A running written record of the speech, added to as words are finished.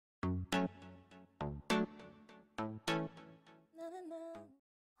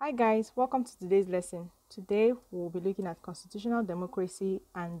Hi guys, welcome to today's lesson. Today we'll be looking at constitutional democracy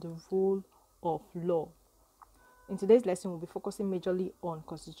and the rule of law. In today's lesson, we'll be focusing majorly on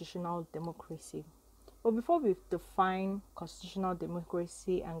constitutional democracy. But before we define constitutional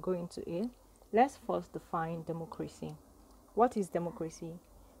democracy and go into it, let's first define democracy. What is democracy?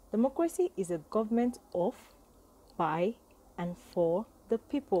 Democracy is a government of, by, and for the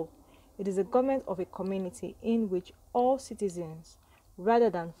people. It is a government of a community in which all citizens, rather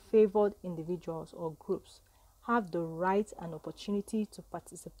than favored individuals or groups, have the right and opportunity to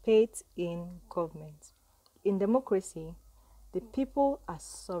participate in government. In democracy, the people are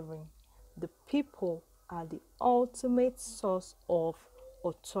sovereign. The people are the ultimate source of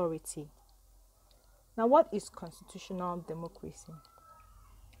authority. Now, what is constitutional democracy?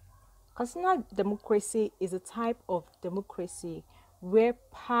 Constitutional democracy is a type of democracy where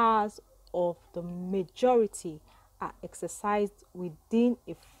powers of the majority are exercised within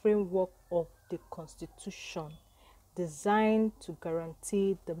a framework of the Constitution designed to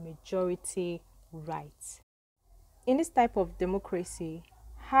guarantee the majority rights. In this type of democracy,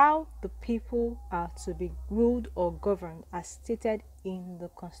 how the people are to be ruled or governed are stated in the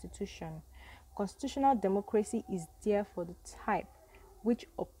Constitution. Constitutional democracy is therefore the type which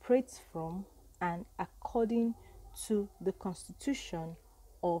operates from and according to the Constitution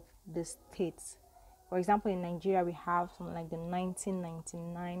of the states. For example, in Nigeria, we have something like the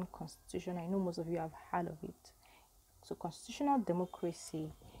 1999 Constitution. I know most of you have heard of it. So constitutional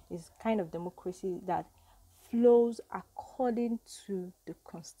democracy is kind of democracy that flows according to the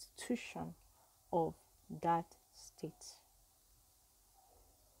Constitution of that state.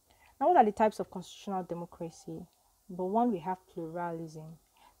 Now, what are the types of constitutional democracy? Number one, we have pluralism.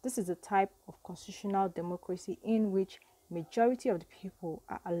 This is a type of constitutional democracy in which majority of the people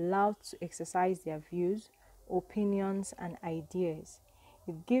are allowed to exercise their views, opinions, and ideas.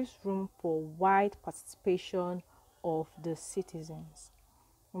 It gives room for wide participation of the citizens.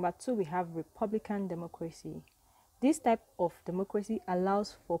 Number two, we have republican democracy. This type of democracy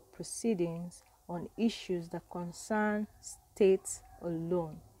allows for proceedings on issues that concern states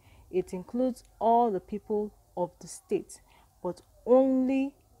alone. It includes all the people of the state, but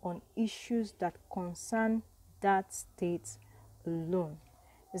only on issues that concern that state alone.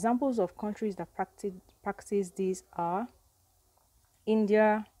 Examples of countries that practice these are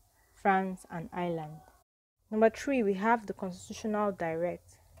India, France, and Ireland. Number three, we have the constitutional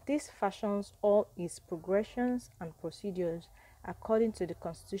direct. This fashions all its progressions and procedures according to the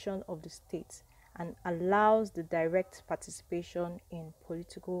constitution of the state and allows the direct participation in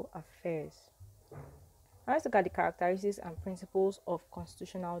political affairs. Now let's look at the characteristics and principles of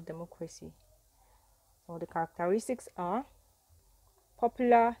constitutional democracy. Some of the characteristics are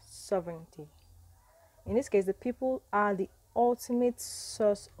popular sovereignty. In this case, the people are the ultimate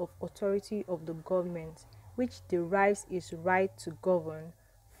source of authority of the government, which derives its right to govern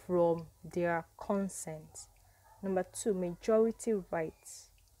from their consent. Number two, majority rights.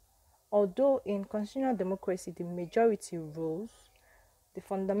 Although in constitutional democracy the majority rules, the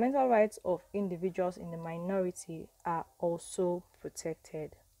fundamental rights of individuals in the minority are also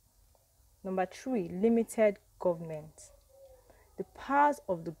protected. Number three, limited government. The powers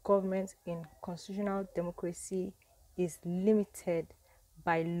of the government in constitutional democracy is limited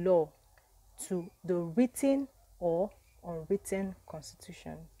by law to the written or unwritten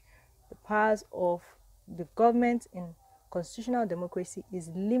constitution. The powers of the government in constitutional democracy is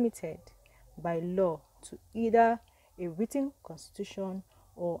limited by law to either a written constitution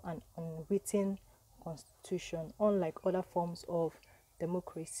or an unwritten constitution, unlike other forms of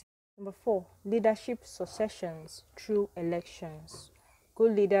democracy. Number four, leadership successions through elections.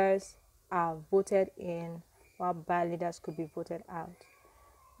 Good leaders are voted in, while bad leaders could be voted out.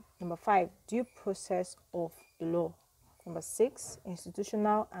 Number five, due process of the law. Number six,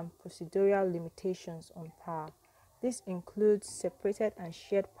 institutional and procedural limitations on power. This includes separated and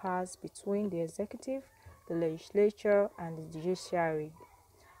shared powers between the executive, the legislature, and the judiciary.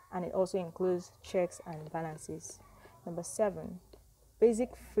 And it also includes checks and balances. Number seven, basic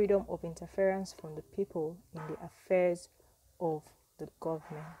freedom of interference from the people in the affairs of the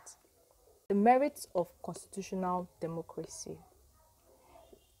government. The merits of constitutional democracy.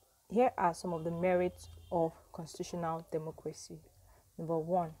 Here are some of the merits of constitutional democracy. Number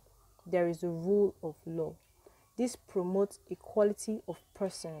one, there is a rule of law. This promotes equality of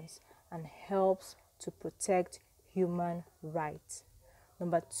persons and helps to protect human rights.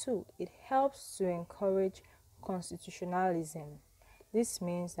 Number two, it helps to encourage constitutionalism. This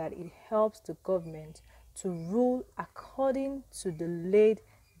means that it helps the government to rule according to the laid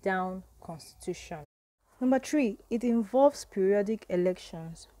down constitution. Number 3, it involves periodic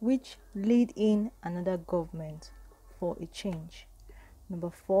elections which lead in another government for a change. Number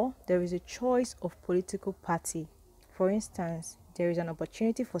 4, there is a choice of political party. For instance, there is an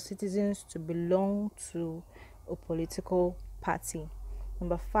opportunity for citizens to belong to a political party.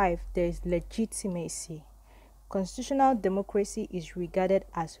 Number 5, there is legitimacy. Constitutional democracy is regarded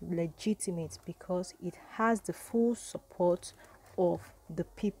as legitimate because it has the full support of the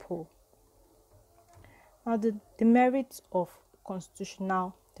people. Now, the merits of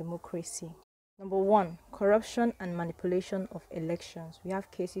constitutional democracy. Number 1, corruption and manipulation of elections. We have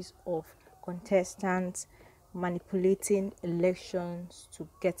cases of contestants manipulating elections to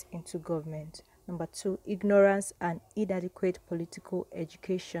get into government. Number 2, ignorance and inadequate political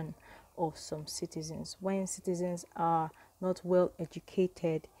education of some citizens. When citizens are not well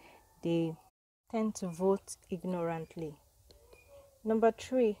educated, they tend to vote ignorantly. Number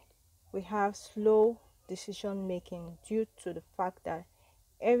 3, we have slow decision making due to the fact that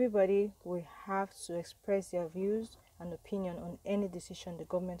everybody will have to express their views and opinion on any decision the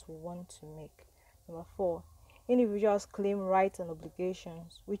government will want to make. Number 4, individuals claim rights and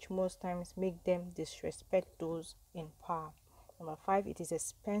obligations which most times make them disrespect those in power. Number 5, it is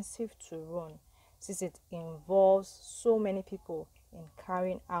expensive to run since it involves so many people in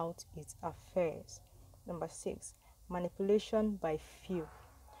carrying out its affairs. Number 6, manipulation by few.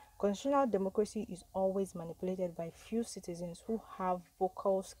 Constitutional democracy is always manipulated by few citizens who have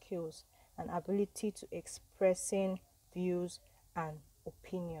vocal skills and ability to expressing views and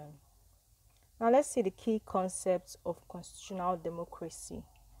opinion. Now let's see the key concepts of constitutional democracy.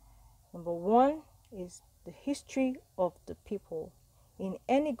 Number 1 is the history of the people. In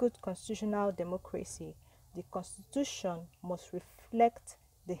any good constitutional democracy, the constitution must reflect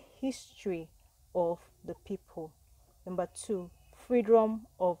the history of the people. Number 2, freedom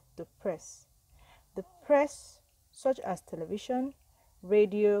of the press. The press, such as television,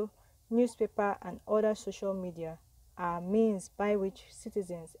 radio, newspaper, and other social media, are means by which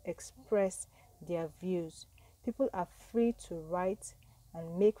citizens express their views. People are free to write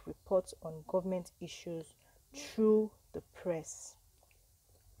and make reports on government issues through the press.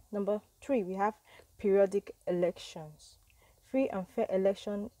 Number 3, we have periodic elections. Free and fair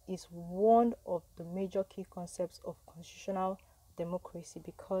election is one of the major key concepts of constitutional democracy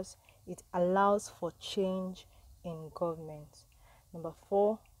because it allows for change in government. Number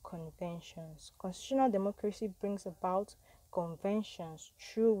 4, conventions. Constitutional democracy brings about conventions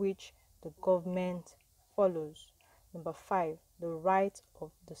through which the government follows. Number 5, the right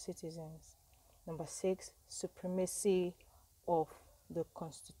of the citizens. Number 6, supremacy of the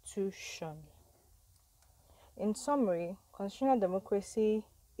Constitution. In summary, constitutional democracy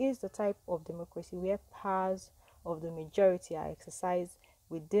is the type of democracy where powers of the majority are exercised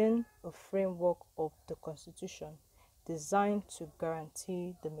within a framework of the Constitution designed to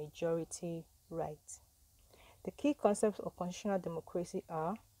guarantee the majority right. The key concepts of constitutional democracy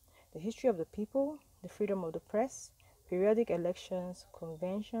are the history of the people, the freedom of the press, periodic elections,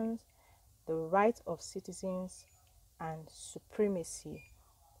 conventions, the right of citizens, and supremacy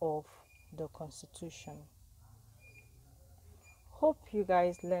of the Constitution. Hope you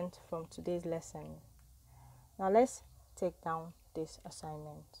guys learned from today's lesson. Now let's take down this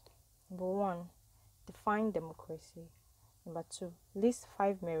assignment. Number 1, define democracy. Number 2, list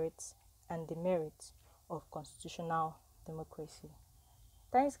 5 merits and demerits of constitutional democracy.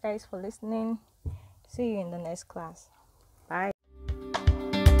 Thanks guys for listening. See you in the next class.